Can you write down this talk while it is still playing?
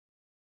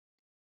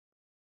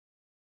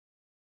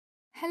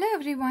Hello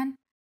everyone.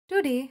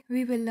 Today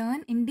we will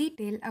learn in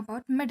detail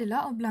about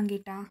medulla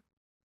oblongata.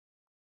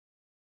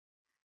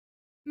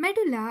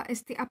 Medulla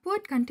is the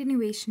upward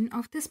continuation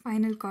of the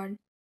spinal cord.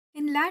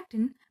 In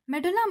Latin,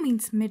 medulla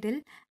means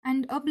middle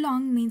and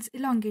oblong means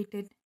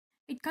elongated.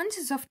 It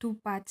consists of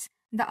two parts,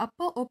 the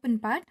upper open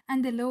part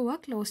and the lower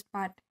closed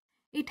part.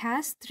 It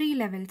has three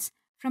levels.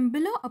 From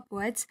below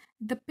upwards,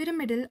 the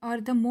pyramidal or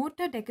the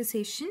motor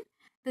decussation,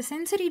 the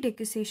sensory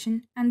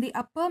decussation, and the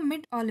upper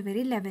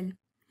mid-olivary level.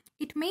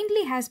 It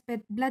mainly has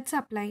blood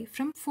supply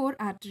from four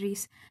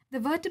arteries: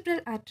 the vertebral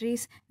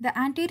arteries, the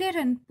anterior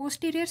and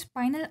posterior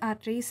spinal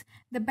arteries,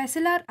 the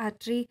basilar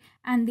artery,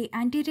 and the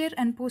anterior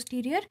and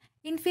posterior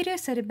inferior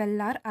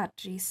cerebellar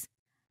arteries.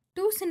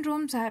 Two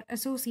syndromes are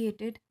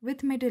associated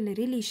with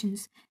medullary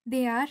lesions.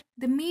 They are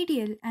the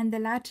medial and the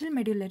lateral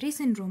medullary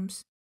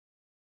syndromes.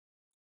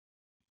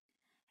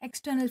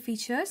 External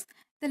features: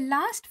 the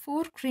last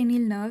four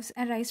cranial nerves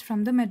arise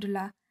from the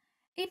medulla.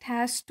 It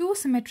has two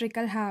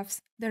symmetrical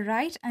halves, the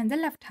right and the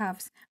left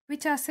halves,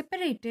 which are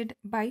separated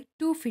by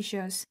two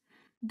fissures.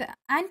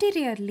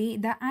 Anteriorly,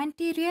 the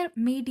anterior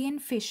median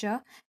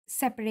fissure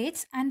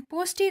separates, and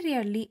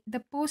posteriorly,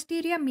 the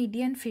posterior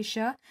median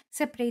fissure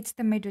separates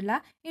the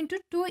medulla into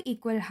two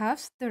equal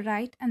halves, the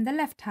right and the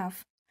left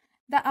half.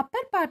 The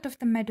upper part of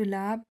the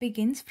medulla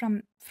begins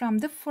from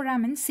the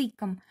foramen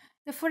caecum.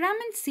 The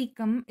foramen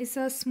caecum is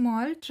a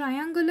small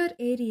triangular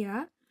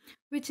area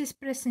which is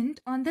present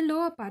on the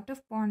lower part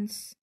of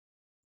pons.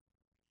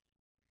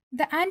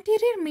 The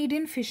anterior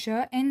median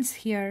fissure ends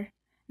here.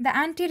 The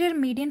anterior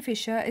median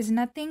fissure is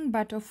nothing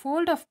but a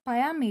fold of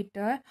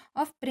pyometer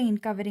of brain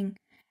covering.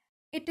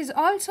 It is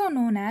also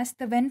known as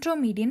the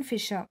ventromedian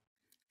fissure.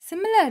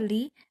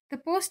 Similarly, the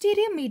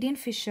posterior median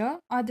fissure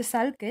or the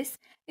sulcus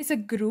is a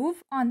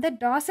groove on the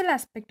dorsal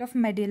aspect of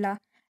medulla.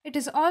 It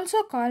is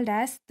also called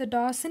as the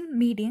dorsal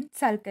median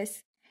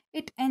sulcus.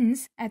 It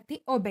ends at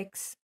the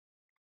obex.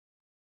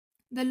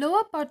 The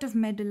lower part of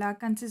medulla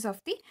consists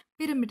of the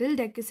pyramidal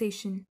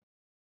decussation.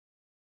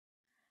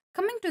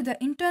 Coming to the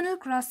internal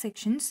cross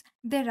sections,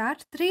 there are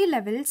three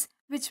levels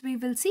which we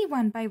will see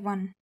one by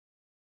one.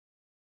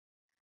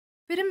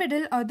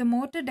 Pyramidal or the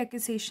motor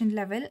decussation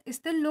level is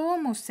the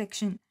lowermost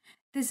section.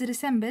 This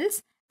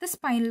resembles the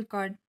spinal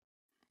cord.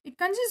 It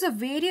consists of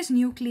various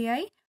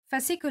nuclei,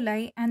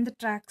 fasciculi, and the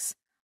tracts.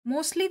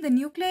 Mostly the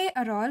nuclei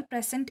are all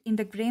present in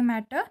the grey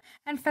matter,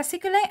 and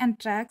fasciculi and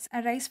tracts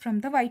arise from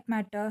the white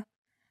matter.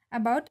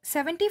 About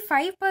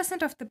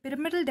 75% of the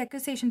pyramidal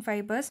decussation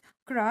fibers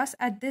cross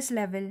at this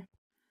level.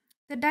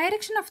 The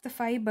direction of the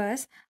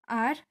fibers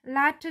are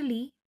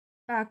laterally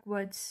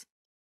backwards,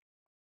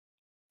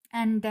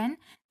 and then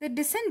they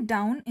descend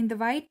down in the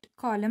white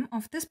column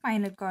of the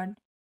spinal cord.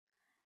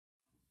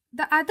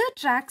 The other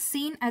tracts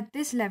seen at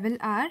this level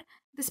are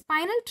the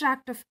spinal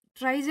tract of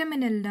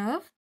trigeminal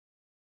nerve,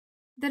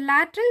 the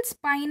lateral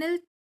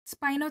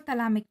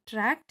spinothalamic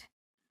tract,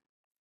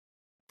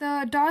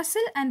 the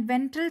dorsal and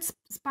ventral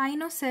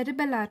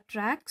spinocerebellar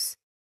tracts,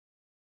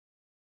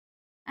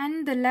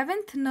 and the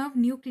 11th nerve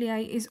nuclei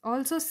is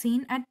also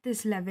seen at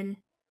this level.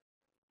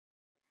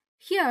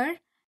 Here,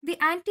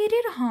 the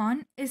anterior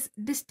horn is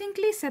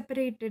distinctly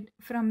separated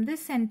from the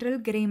central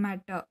grey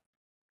matter.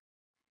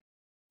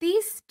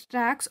 These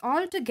tracts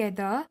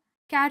altogether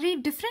carry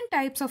different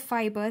types of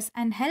fibers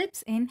and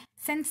helps in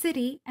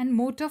sensory and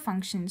motor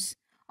functions,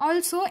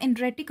 also in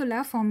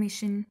reticular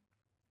formation.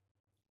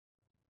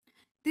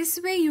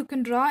 This way you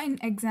can draw in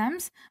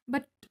exams,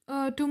 but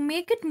to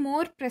make it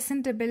more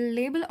presentable,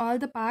 label all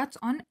the parts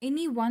on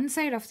any one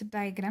side of the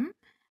diagram,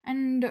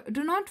 and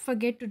do not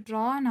forget to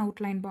draw an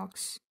outline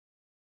box.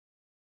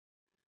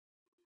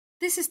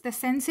 This is the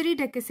sensory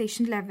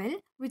decussation level,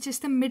 which is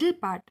the middle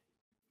part.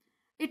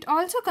 It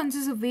also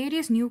consists of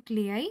various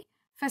nuclei,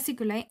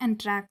 fasciculi, and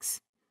tracts.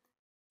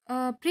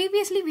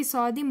 Previously we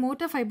saw the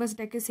motor fibers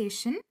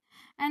decussation,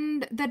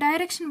 and the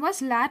direction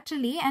was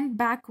laterally and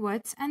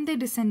backwards, and they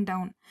descend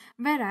down.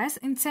 Whereas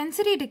in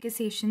sensory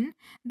decussation,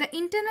 the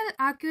internal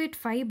arcuate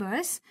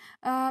fibers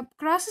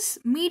crosses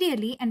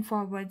medially and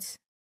forwards.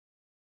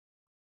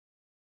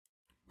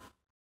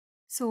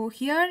 So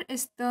here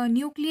is the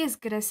nucleus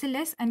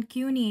gracilis and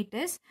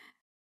cuneatus,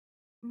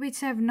 which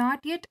have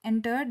not yet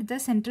entered the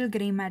central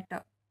grey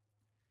matter.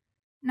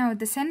 Now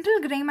the central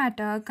grey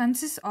matter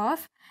consists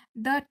of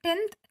the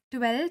 10th,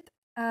 12th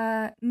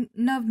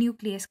nerve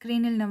nucleus,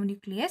 cranial nerve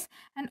nucleus,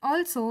 and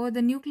also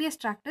the nucleus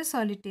tractus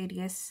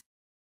solitarius.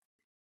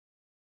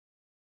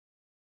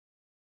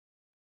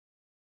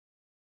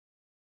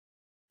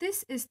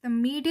 This is the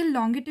medial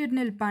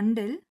longitudinal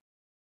bundle.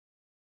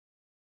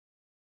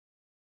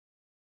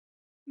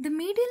 The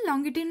medial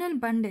longitudinal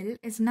bundle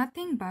is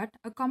nothing but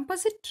a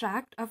composite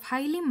tract of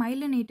highly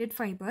myelinated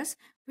fibers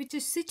which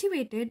is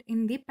situated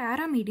in the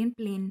paramedian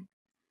plane.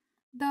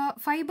 The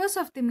fibers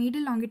of the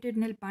medial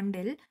longitudinal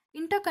bundle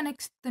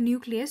interconnects the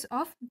nucleus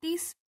of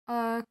these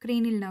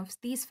cranial nerves,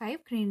 these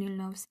 5 cranial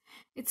nerves.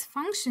 Its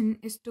function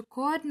is to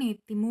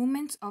coordinate the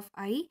movements of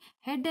eye,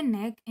 head and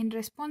neck in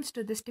response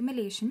to the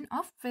stimulation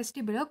of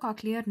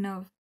vestibulocochlear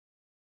nerve.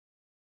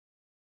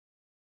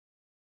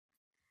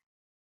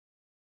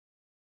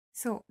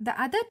 So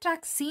the other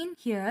tracts seen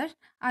here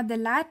are the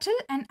lateral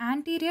and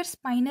anterior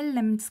spinal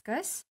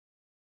lemniscus,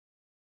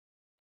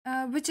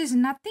 which is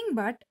nothing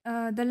but,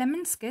 the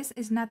lemniscus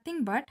is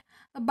nothing but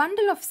a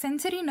bundle of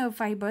sensory nerve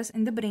fibers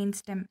in the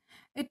brainstem.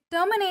 It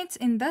terminates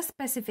in the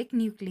specific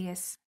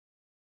nucleus.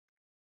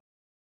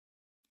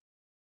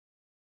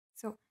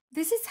 So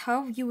this is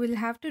how you will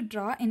have to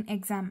draw in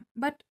exam,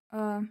 but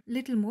a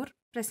little more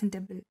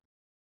presentable.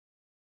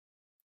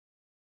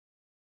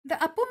 The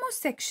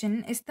uppermost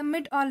section is the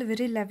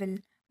mid-olivary level,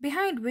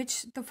 behind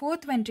which the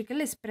fourth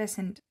ventricle is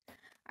present.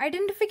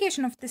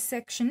 Identification of this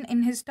section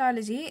in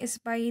histology is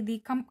by the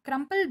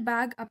crumpled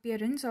bag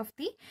appearance of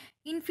the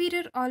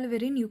inferior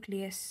olivary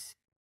nucleus.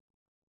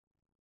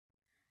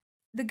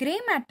 The grey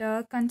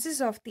matter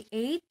consists of the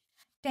 8th,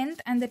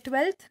 10th and the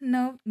 12th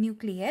nerve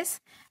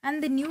nucleus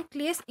and the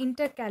nucleus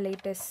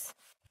intercalatus.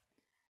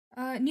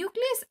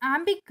 Nucleus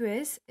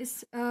ambiguus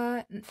is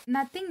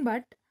nothing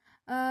but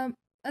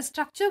a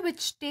structure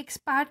which takes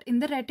part in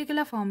the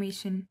reticular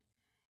formation.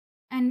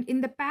 And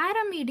in the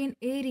paramedian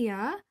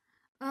area,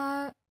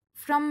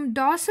 from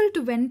dorsal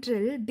to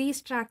ventral,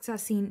 these tracts are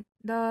seen.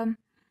 The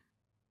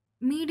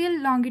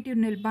medial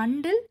longitudinal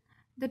bundle,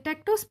 the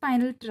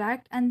tectospinal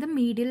tract and the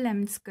medial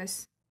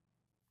lemniscus.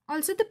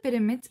 Also the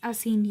pyramids are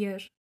seen here.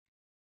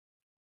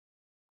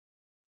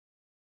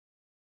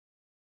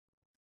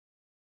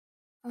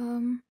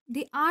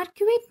 The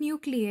arcuate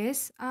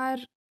nucleus are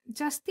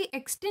just the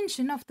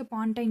extension of the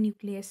pontine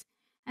nucleus,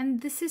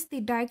 and this is the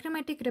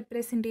diagrammatic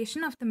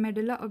representation of the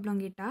medulla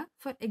oblongata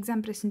for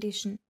exam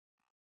presentation.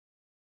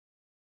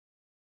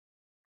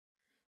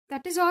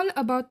 That is all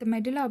about the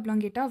medulla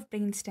oblongata of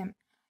brainstem.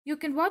 You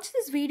can watch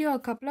this video a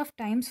couple of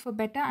times for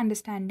better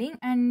understanding,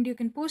 and you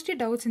can post your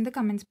doubts in the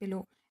comments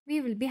below.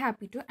 We will be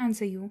happy to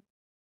answer you.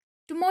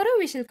 Tomorrow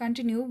we shall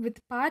continue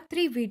with part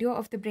 3 video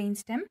of the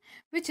brainstem,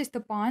 which is the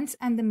pons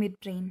and the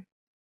midbrain.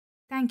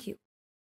 Thank you.